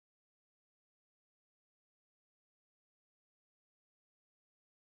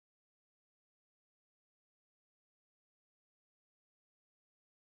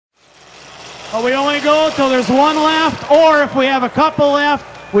But we only go till there's one left, or if we have a couple left,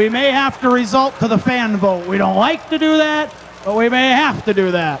 we may have to resort to the fan vote. We don't like to do that, but we may have to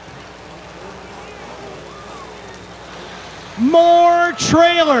do that. More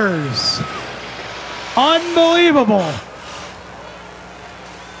trailers. Unbelievable.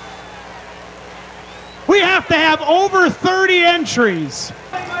 We have to have over 30 entries.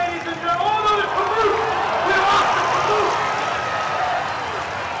 Ladies and gentlemen, oh no, the caboose! We lost the caboose!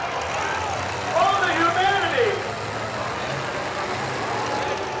 Oh, the humanity!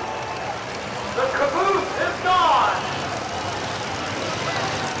 The caboose is gone!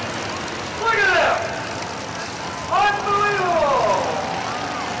 Look at this! Unbelievable!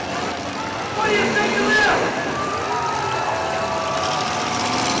 What do you think of this?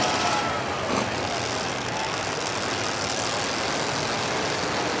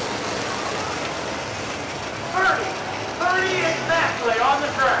 Exactly on the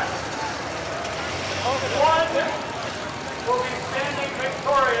track. One will be standing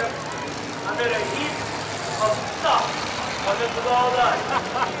victorious amid a heap of stuff when this is all done.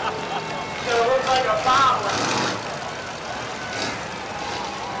 It's going to look like a bomb.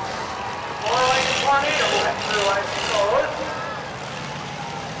 More like a tornado went through, I suppose.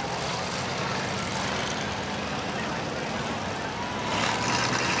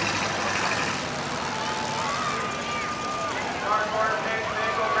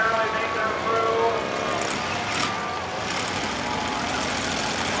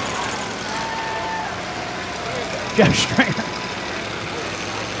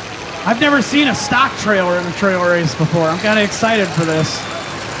 I've never seen a stock trailer in a trailer race before. I'm kind of excited for this.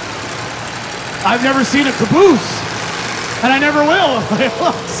 I've never seen a caboose, and I never will the way it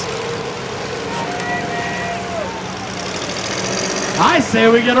looks. I say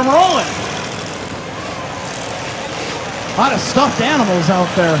we get them rolling. A lot of stuffed animals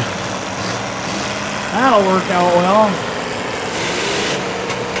out there. That'll work out well.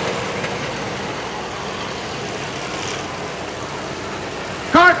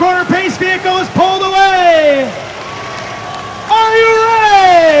 Car corner pace vehicle is pulled away. Are you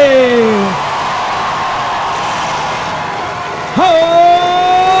ready?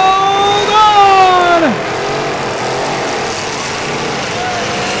 Hold on.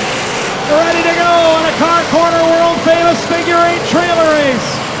 Ready to go on a car corner world famous figure 8 trailer race.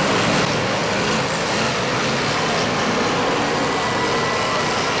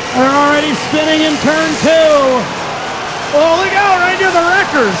 They're already spinning in turn 2. Oh, look out, right near the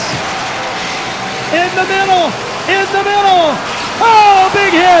wreckers. In the middle, in the middle. Oh,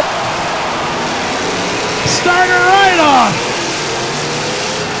 big hit. Started right off.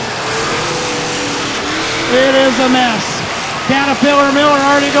 It is a mess. Caterpillar Miller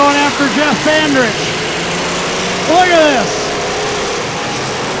already going after Jeff Vandrich. Look at this.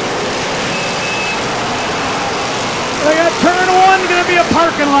 They got turn 1, gonna be a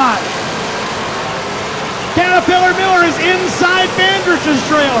parking lot. Caterpillar Miller is inside Vandrich's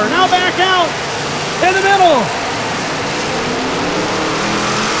trailer. Now back out in the middle.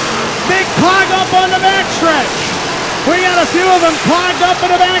 Big clog up on the backstretch. We got a few of them clogged up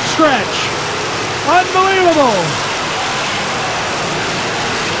in the backstretch. Unbelievable.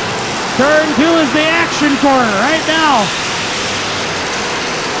 Turn 2 is the action corner right now.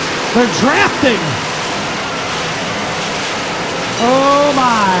 They're drafting. Oh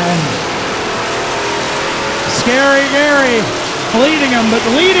my. Scary Gary leading him, but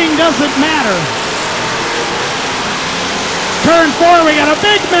leading doesn't matter. Turn 4, we got a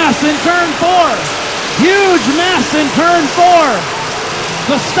big mess in turn 4. Huge mess in turn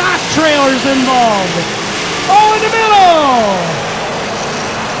 4. The stock trailer's involved. Oh, in the middle.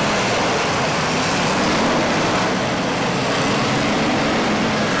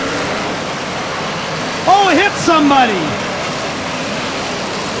 Oh, hit somebody.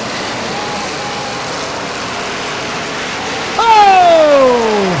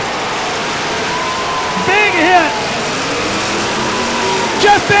 Big hit.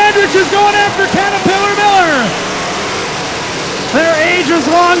 Jeff Vandrich is going after Caterpillar Miller. Their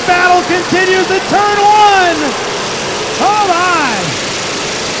ages-long battle continues in turn 1. Oh my.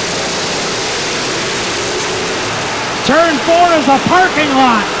 Turn 4 is a parking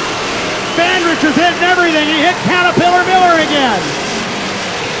lot. Vandrich is hitting everything. He hit Caterpillar Miller again.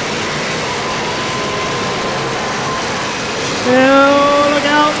 Oh, look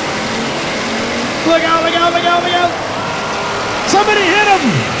out. Look out, look out, look out, look out. Somebody hit him.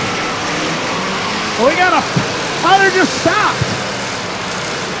 We got a... Oh, they're just stopped.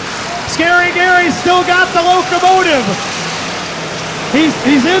 Scary Gary still got the locomotive.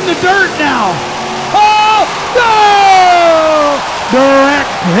 He's in the dirt now. Oh, no!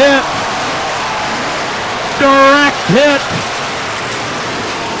 Direct hit. direct hit.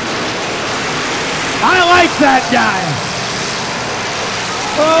 I like that guy.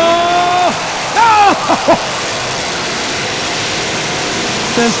 Oh, no!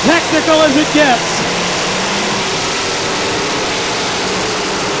 It's as technical as it gets.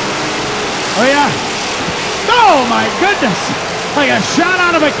 Oh yeah. Oh my goodness. Like a shot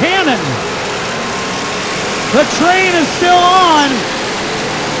out of a cannon. The train is still on.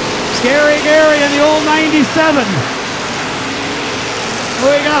 Scary Gary in the old 97.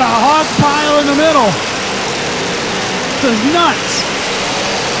 We got a hog pile in the middle. This is nuts.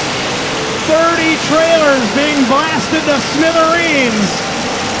 30 trailers being blasted to smithereens.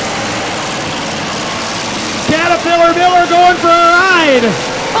 Caterpillar Miller going for a ride.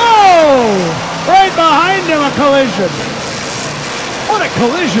 Oh! Right behind him, a collision. What a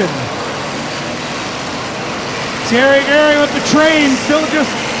collision. Scary Gary with the train still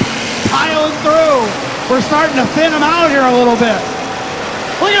just piling through. We're starting to thin him out here a little bit.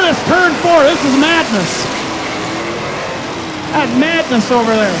 Look at this turn 4. This is madness. That madness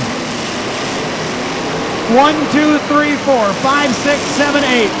over there. 1, 2, 3, 4, 5, 6, 7,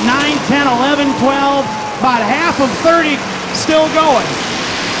 8, 9, 10, 11, 12. About half of 30 still going.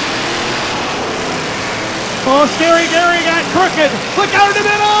 Oh, Scary Gary got crooked. Look out in the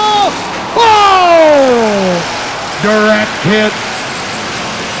middle. Whoa! Direct hit.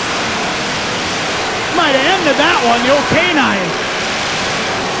 Might have ended that one, the old canine.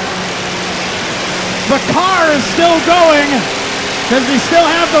 The car is still going because we still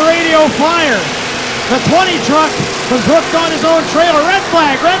have the radio flyer. The 20 truck was hooked on his own trailer. Red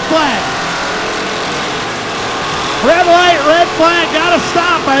flag, red flag. Red light, red flag, gotta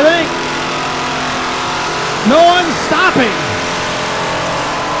stop, I think. No one's stopping.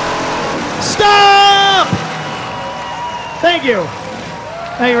 Stop! Thank you.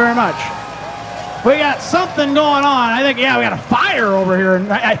 Thank you very much. We got something going on. I think, yeah, we got a fire over here.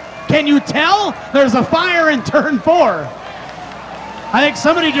 Can you tell? There's a fire in turn 4. I think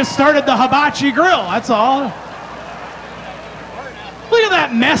somebody just started the hibachi grill, that's all. Look at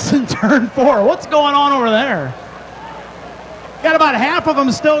that mess in turn 4. What's going on over there? Got about half of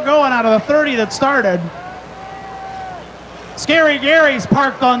them still going out of the 30 that started. Scary Gary's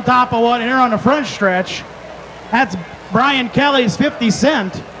parked on top of one here on the front stretch. That's Brian Kelly's 50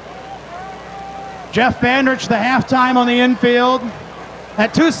 Cent. Jeff Vandrich, the halftime on the infield.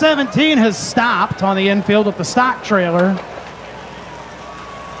 That 217 has stopped on the infield with the stock trailer.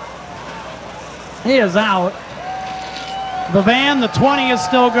 He is out. The van, the 20 is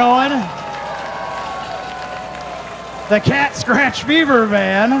still going. The Cat Scratch Fever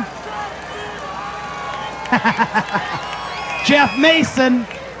van. Jeff Mason.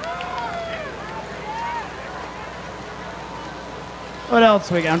 What else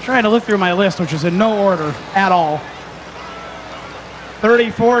we got? I'm trying to look through my list, which is in no order at all.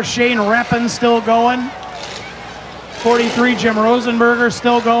 34, Shane Reppin still going. 43, Jim Rosenberger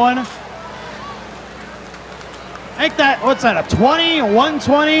still going. I think that, what's that, a 20,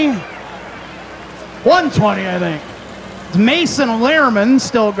 120? 120, I think. Mason Lehrman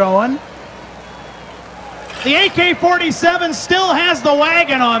still going. The AK-47 still has the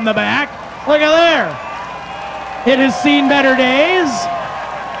wagon on the back. Look at there. It has seen better days.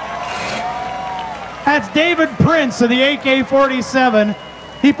 That's David Prince of the AK-47.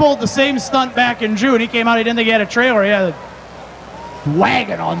 He pulled the same stunt back in June. He came out, he didn't think he had a trailer. He had a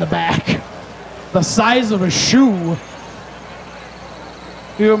wagon on the back. The size of a shoe. A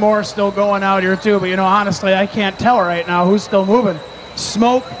few more still going out here too, but you know, honestly, I can't tell right now who's still moving.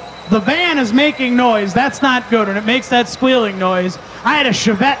 Smoke. The van is making noise. That's not good, and it makes that squealing noise. I had a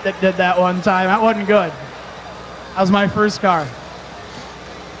Chevette that did that one time. That wasn't good. That was my first car.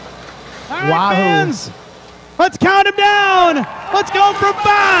 All right, fans, let's count them down. Let's go from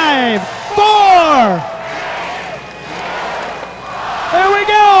 5, 4. There we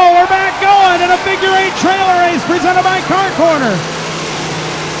go. We're back going in a figure 8 trailer race presented by Car Corner.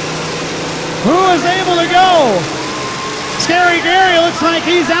 Who is able to go? Scary Gary looks like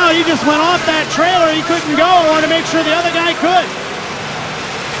he's out. He just went off that trailer. He couldn't go. I wanted to make sure the other guy could.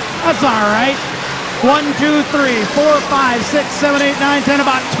 That's all right. 1, 2, 3, 4, 5, 6, 7, 8, 9, 10.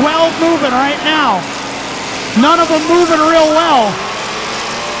 About 12 moving right now. None of them moving real well.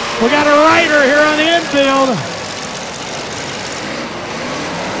 We got a rider here on the infield.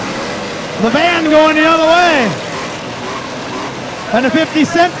 The van going the other way. And the 50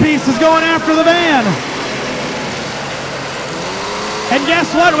 cent piece is going after the van. And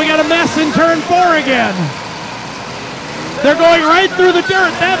guess what? We got a mess in turn 4 again. They're going right through the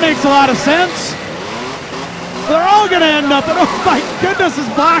dirt. That makes a lot of sense. They're all going to end up, and oh my goodness, it's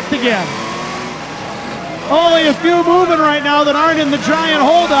blocked again. Only a few moving right now that aren't in the giant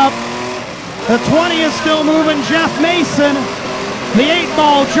holdup. The 20 is still moving, Jeff Mason. The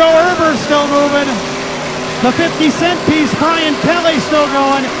 8-ball, Joe Erber still moving. The 50-cent piece, Brian Kelly still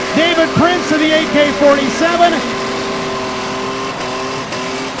going. David Prince of the AK-47.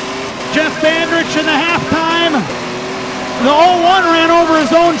 Jeff Bandrich in the halftime. The 01 ran over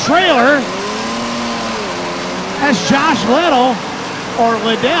his own trailer. That's Josh Liddell, or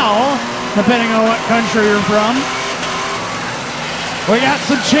Liddell, depending on what country you're from. We got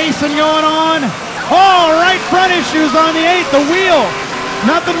some chasing going on. Oh, right front issues on the 8, the wheel.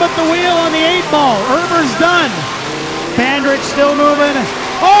 Nothing but the wheel on the 8-ball. Erber's done. Bandrich still moving.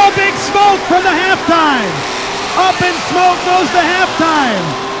 Oh, big smoke from the halftime. Up in smoke goes the halftime.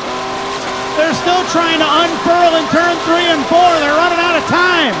 They're still trying to unfurl in turn 3 and 4. They're running out of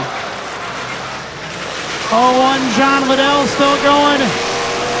time. 01, John Liddell still going.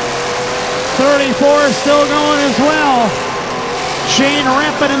 34 still going as well. Shane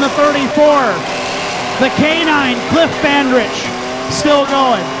Rampin in the 34. The K9, Cliff Bandrich, still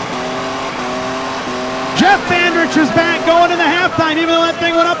going. Jeff Bandrich is back going in the halftime, even though that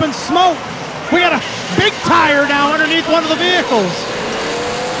thing went up in smoke. We got a big tire now underneath one of the vehicles.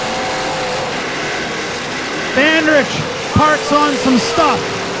 Bandrich parts on some stuff.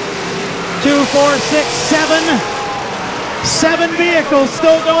 2, 4, 6, 7. 7 vehicles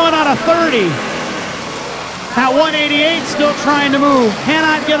still going out of 30. At 188, still trying to move.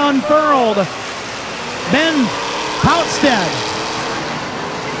 Cannot get unfurled. Ben Poutstead.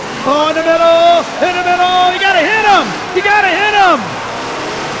 Oh, in the middle, in the middle. You gotta hit him. You gotta hit him.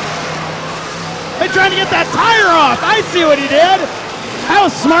 They're trying to get that tire off. I see what he did. That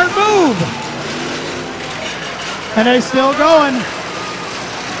was a smart move. And they're still going.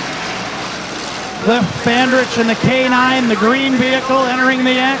 Cliff Bandrich and the K9, the green vehicle entering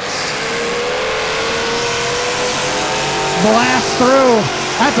the X. Blast through.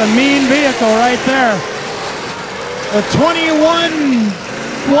 That's a mean vehicle right there. The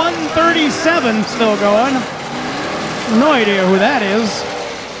 21-137 still going. No idea who that is.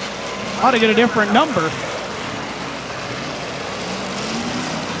 Ought to get a different number.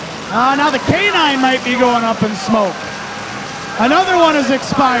 Now the K9 might be going up in smoke. Another one is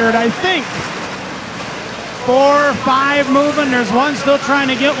expired, I think. 4, 5 moving. There's one still trying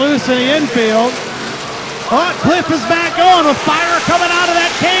to get loose in the infield. Oh, Cliff is back going with fire coming out of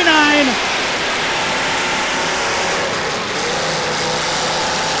that K9.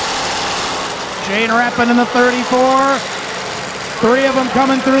 Shane Rampin in the 34. 3 of them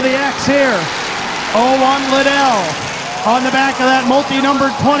coming through the X here. 01 Liddell on the back of that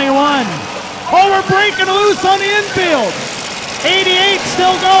multi-numbered 21. Oh, we're breaking loose on the infield. 88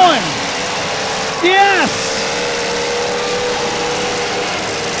 still going. Yes.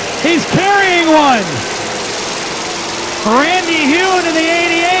 He's carrying one. Randy Hewen in the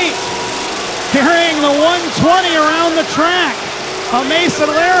 88, carrying the 120 around the track of Mason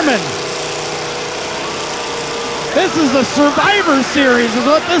Lehrman. This is a Survivor Series is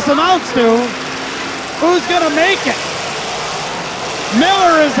what this amounts to. Who's going to make it?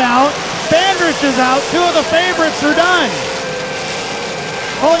 Miller is out. Bandrich is out. 2 of the favorites are done.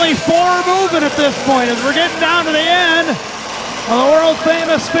 Only 4 moving at this point as we're getting down to the end of the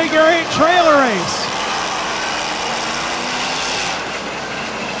world-famous figure 8 trailer race.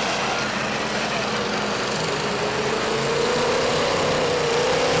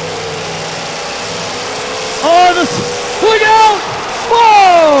 Oh, look out!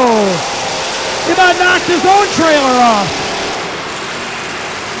 Whoa! He about knocked his own trailer off.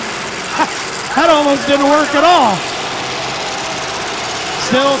 That almost didn't work at all.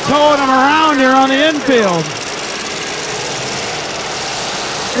 Still towing him around here on the infield.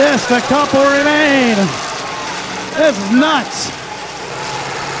 Just a couple remain. This is nuts.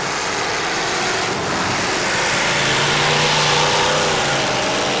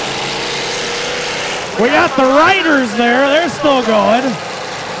 We got the riders there. They're still going.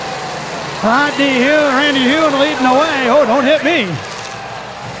 Randy Hewen leading the way. Oh, don't hit me.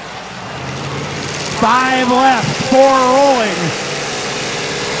 5 left, 4 rolling.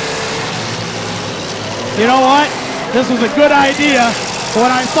 You know what? This was a good idea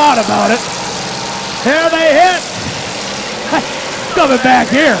when I thought about it. Here they hit. Coming back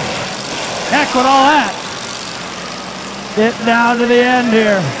here. Heck with all that. Getting down to the end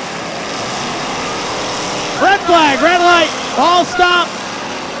here. Red flag, red light, all stop.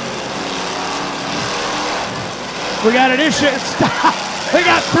 We got an issue. Stop. We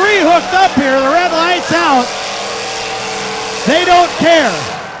got 3 hooked up here. The red light's out. They don't care.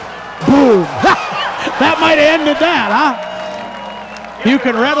 Boom. That might have ended that, huh? You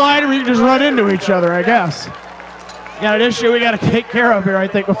can red light or you can just run into each other, I guess. Got an issue we got to take care of here, I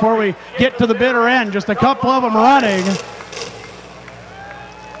think, before we get to the bitter end. Just a couple of them running.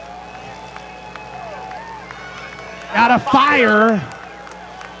 Got a fire.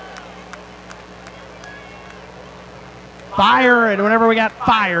 Fire, and whenever we got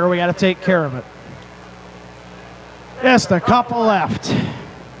fire, we got to take care of it. Just a couple left. Here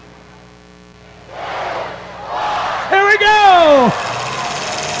we go!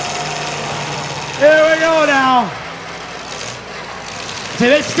 Here we go now. See,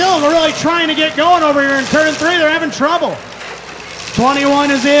 they still are really trying to get going over here in turn 3. They're having trouble.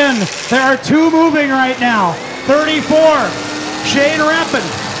 21 is in. There are 2 moving right now. 34, Shane Reppin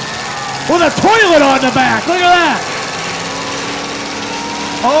with a toilet on the back. Look at that.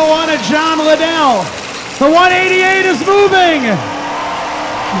 Oh, on a John Liddell. The 188 is moving.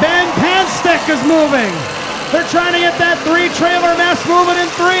 Ben Panstick is moving. They're trying to get that 3-trailer mess moving in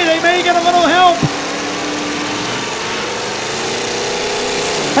 3. They may get a little help.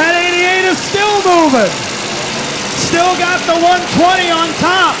 That 88 is still moving. Still got the 120 on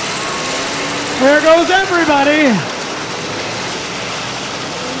top. There goes everybody.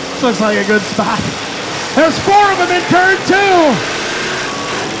 This looks like a good spot. There's 4 of them in turn 2.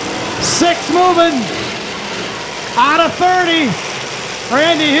 6 moving. Out of 30.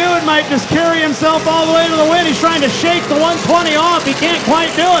 Randy Hewitt might just carry himself all the way to the win. He's trying to shake the 120 off. He can't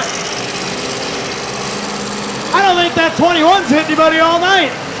quite do it. I don't think that 21's hit anybody all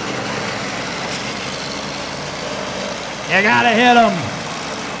night. You gotta hit him.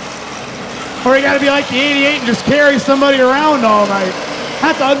 Or you gotta be like the 88 and just carry somebody around all night.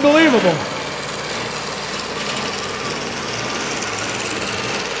 That's unbelievable.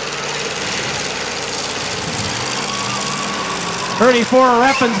 .34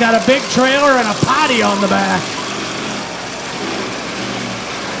 Reppin's got a big trailer and a potty on the back.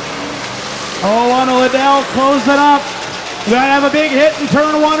 Oh, on a Liddell closing up. We gotta have a big hit in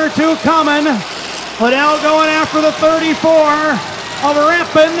turn 1 or 2 coming. Liddell going after the 34 of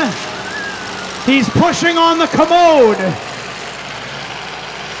Reppin. He's pushing on the commode.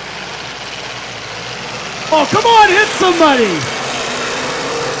 Oh, come on, hit somebody.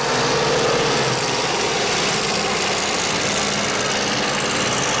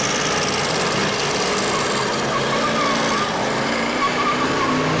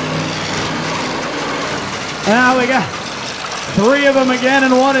 Now we got 3 of them again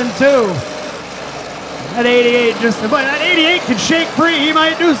in 1 and 2. That 88 but that 88 can shake free. He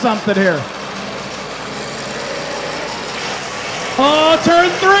might do something here. Oh,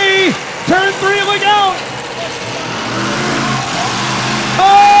 turn 3. Turn 3, look out.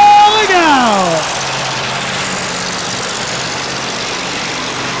 Oh, look out.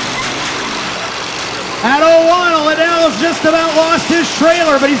 At 01, Liddell has just about lost his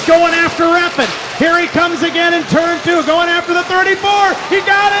trailer, but he's going after Reppin. Here he comes again in turn 2, going after the 34. He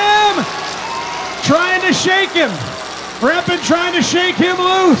got him! Trying to shake him. Reppin trying to shake him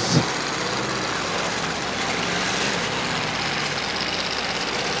loose.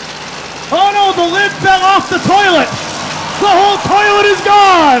 Oh no, the lid fell off the toilet. The whole toilet is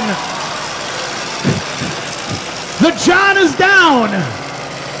gone. The John is down.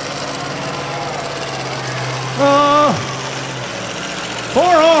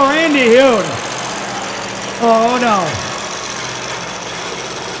 Poor old Randy Hewitt. Oh no.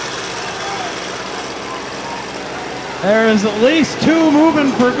 There is at least 2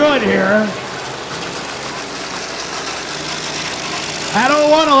 moving for good here. At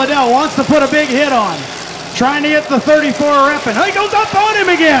 01, Liddell wants to put a big hit on. Trying to get the 34 Reppin. Oh, he goes up on him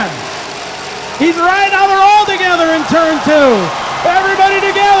again. He's right now. They're all together in turn 2. Everybody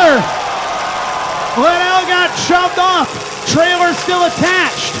together. Liddell got shoved off. Trailer still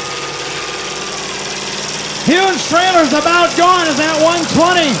attached. Hewitt's trailer's about gone as that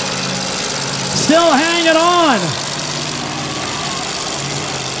 120 still hanging on.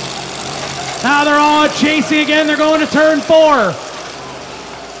 Now they're all chasing again. They're going to turn 4.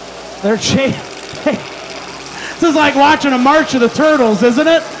 They're chasing. This is like watching a March of the Turtles, isn't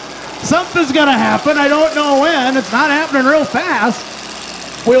it? Something's going to happen. I don't know when. It's not happening real fast.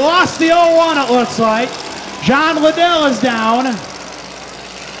 We lost the 01, it looks like. John Liddell is down.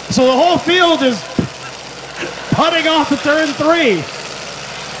 So the whole field is putting off the turn 3.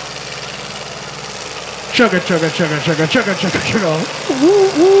 Chugga, chugga, chugga, chugga, chugga, chugga, chugga. Woo,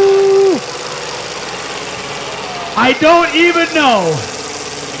 woo. I don't even know.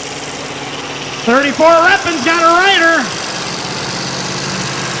 34 Reppin's got a rider.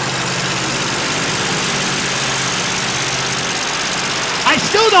 I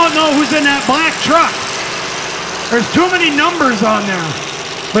still don't know who's in that black truck. There's too many numbers on there,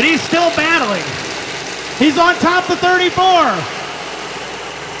 but he's still battling. He's on top of 34.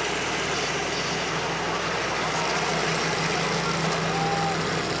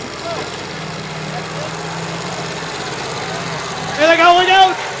 Here they go, look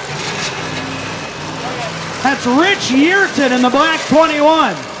out. That's Rich Yearton in the black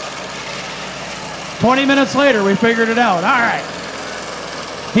 21. 20 minutes later, we figured it out. All right.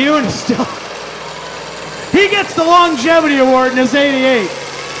 Hune is still... He gets the longevity award in his 88.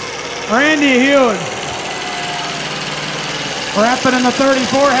 Randy Hune. Rappin in the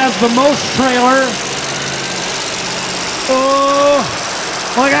 34 has the most trailer. Oh,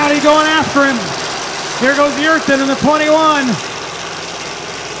 look out, he's going after him. Here goes Yearton in the 21.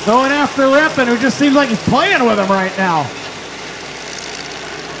 Going after Rappin, who just seems like he's playing with him right now.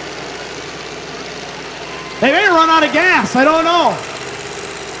 They may run out of gas, I don't know.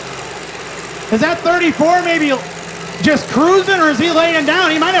 Is that 34 maybe just cruising, or is he laying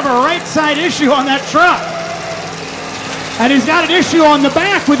down? He might have a right side issue on that truck. And he's got an issue on the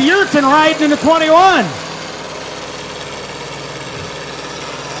back with Yearton riding in the 21.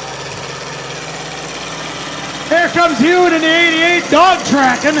 Here comes Hune in the 88, dog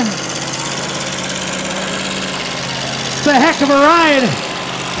tracking. It's a heck of a ride.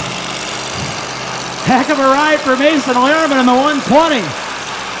 Heck of a ride for Mason Lehrman in the 120.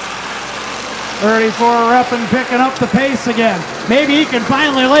 34 Rappin picking up the pace again. Maybe he can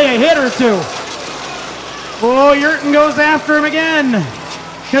finally lay a hit or two. Oh, Yearton goes after him again.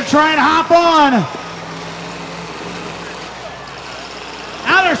 He'll try and hop on.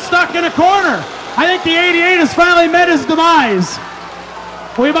 Now they're stuck in a corner. I think the 88 has finally met his demise.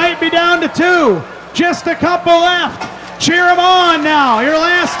 We might be down to 2. Just a couple left. Cheer him on now. Your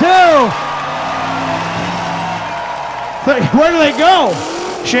last 2. Where do they go?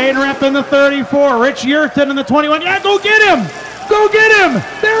 Shane Repp in the 34. Rich Yearton in the 21. Yeah, go get him. Go get him.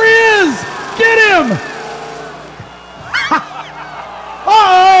 There he is. Get him.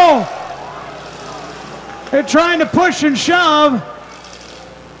 Uh-oh. They're trying to push and shove.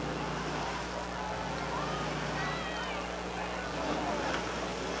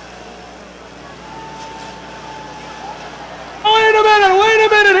 Wait a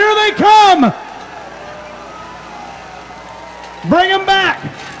minute, here they come. Bring them back.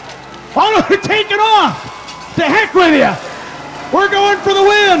 Oh no, they're taking off. To heck with you. We're going for the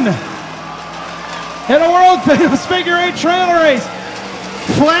win. In a world famous figure 8 trailer race.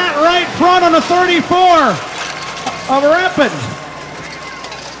 Flat right front on the 34 of Rappin.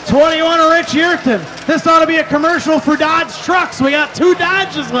 21 of Rich Yearton. This ought to be a commercial for Dodge trucks. We got 2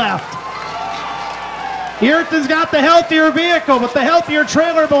 Dodges left. Yearton's got the healthier vehicle, but the healthier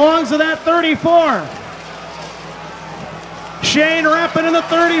trailer belongs to that 34. Shane Rappin in the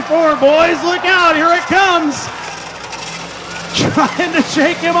 34. Boys, look out. Here it comes. Trying to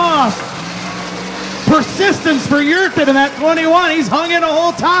shake him off. Persistence for Yearton in that 21. He's hung in the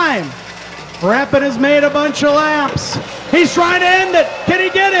whole time. Rappin has made a bunch of laps. He's trying to end it. Can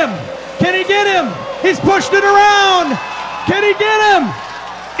he get him? Can he get him? He's pushed it around. Can he get him?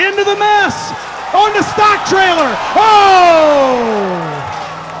 Into the mess. On the stock trailer. Oh!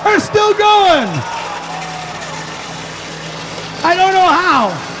 They're still going. I don't know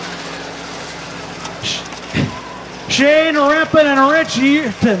how. Shane Rappin and Rich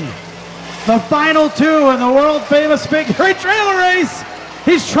Yearton. The final 2 in the world famous figure 8 trailer race.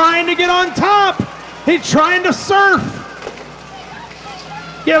 He's trying to get on top. He's trying to surf.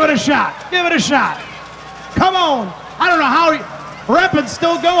 Give it a shot. Give it a shot. Come on. I don't know how he... Rappin's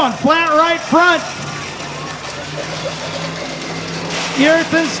still going, flat right front.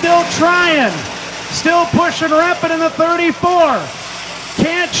 Yearton's still trying. Still pushing Rappin in the 34.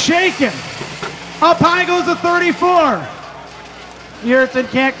 Can't shake him. Up high goes the 34. Yearton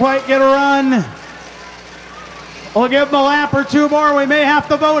can't quite get a run. We'll give him a lap or 2 more. We may have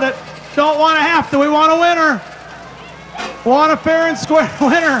to vote it. Don't want to have to. We want a winner. Want a fair and square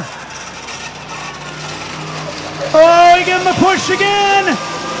winner. Oh, he gave him a push again.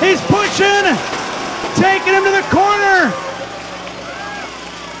 He's pushing. Taking him to the corner.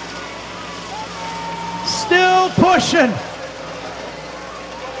 Still pushing.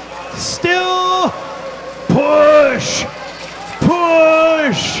 Still push.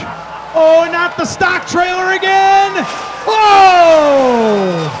 Push. Oh, not the stock trailer again.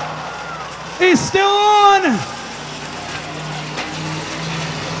 Oh! He's still on.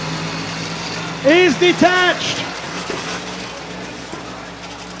 He's detached.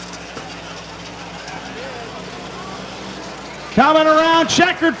 Coming around,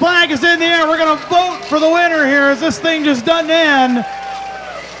 checkered flag is in the air. We're going to vote for the winner here as this thing just doesn't end.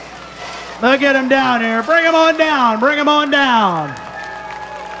 Look at him down here. Bring him on down. Bring him on down.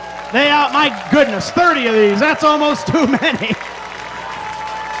 They out, my goodness, 30 of these. That's almost too many.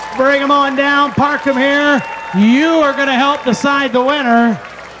 Bring him on down. Park him here. You are going to help decide the winner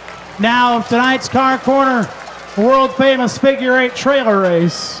now of tonight's Car Corner world famous figure 8 trailer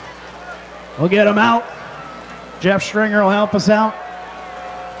race. We'll get him out. Jeff Stringer will help us out.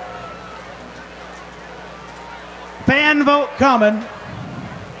 Fan vote coming.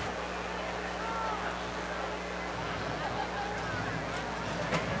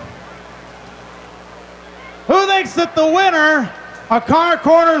 Who thinks that the winner of Car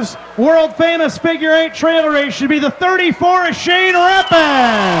Corner's world famous figure 8 trailer race should be the 34 of Shane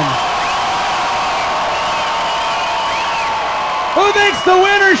Reppin? Who thinks the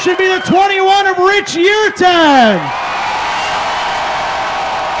winner should be the 21 of Rich Yearton?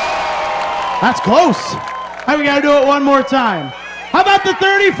 That's close. Now we got to do it one more time. How about the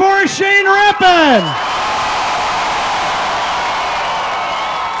 34 of Shane Reppin?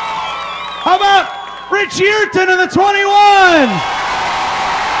 How about Rich Yearton in the 21.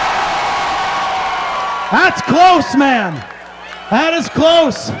 That's close, man. That is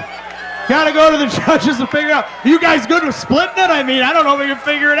close. Got to go to the judges and figure out. You guys good with splitting it? I mean, I don't know if we can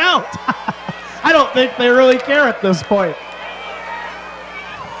figure it out. I don't think they really care at this point.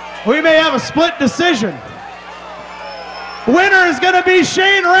 We may have a split decision. Winner is going to be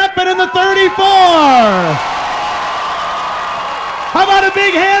Shane Reppin in the 34. How about a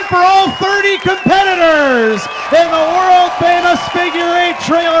big hand for all 30 competitors in the world famous figure 8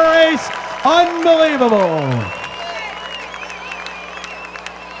 trailer race? Unbelievable.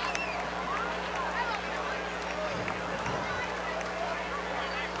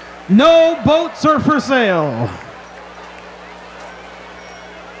 No boats are for sale.